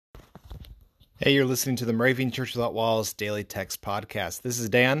Hey, you're listening to the Moravian Church Without Walls Daily Text Podcast. This is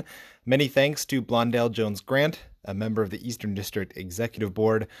Dan. Many thanks to Blondell Jones Grant, a member of the Eastern District Executive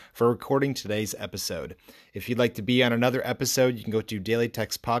Board, for recording today's episode. If you'd like to be on another episode, you can go to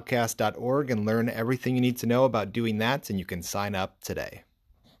dailytextpodcast.org and learn everything you need to know about doing that, and you can sign up today.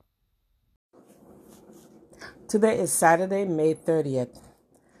 Today is Saturday, May 30th.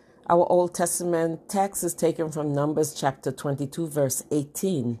 Our Old Testament text is taken from Numbers chapter 22, verse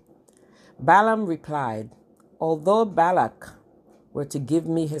 18. Balaam replied, "Although Balak were to give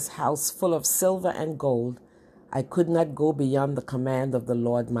me his house full of silver and gold, I could not go beyond the command of the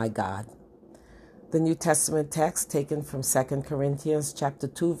Lord my God." The New Testament text taken from 2 Corinthians chapter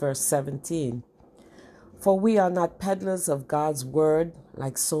 2, verse 17. For we are not peddlers of God's word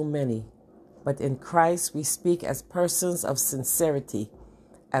like so many, but in Christ we speak as persons of sincerity,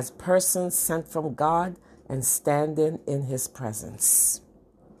 as persons sent from God and standing in his presence.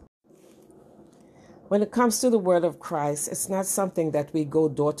 When it comes to the word of Christ, it's not something that we go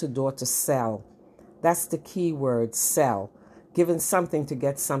door to door to sell. That's the key word, sell, giving something to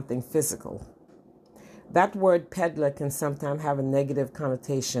get something physical. That word peddler can sometimes have a negative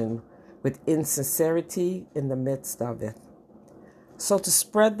connotation with insincerity in the midst of it. So to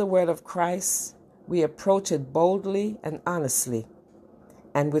spread the word of Christ, we approach it boldly and honestly,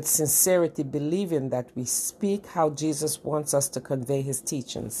 and with sincerity, believing that we speak how Jesus wants us to convey his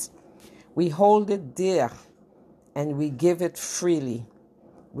teachings. We hold it dear and we give it freely.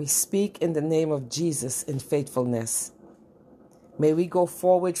 We speak in the name of Jesus in faithfulness. May we go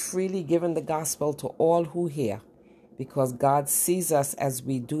forward freely giving the gospel to all who hear, because God sees us as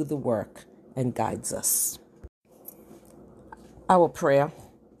we do the work and guides us. Our prayer.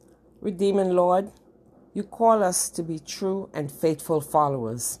 Redeeming Lord, you call us to be true and faithful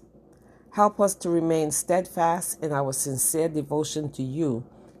followers. Help us to remain steadfast in our sincere devotion to you,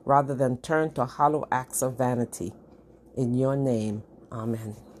 rather than turn to hollow acts of vanity. In your name,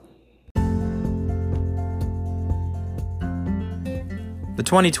 amen. The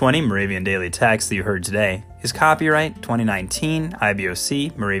 2020 Moravian Daily Text that you heard today is copyright 2019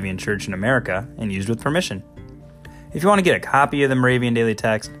 IBOC Moravian Church in America and used with permission. If you want to get a copy of the Moravian Daily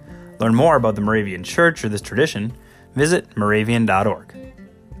Text, learn more about the Moravian Church or this tradition, visit moravian.org.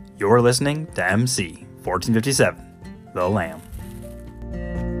 You're listening to MC 1457, The Lamb.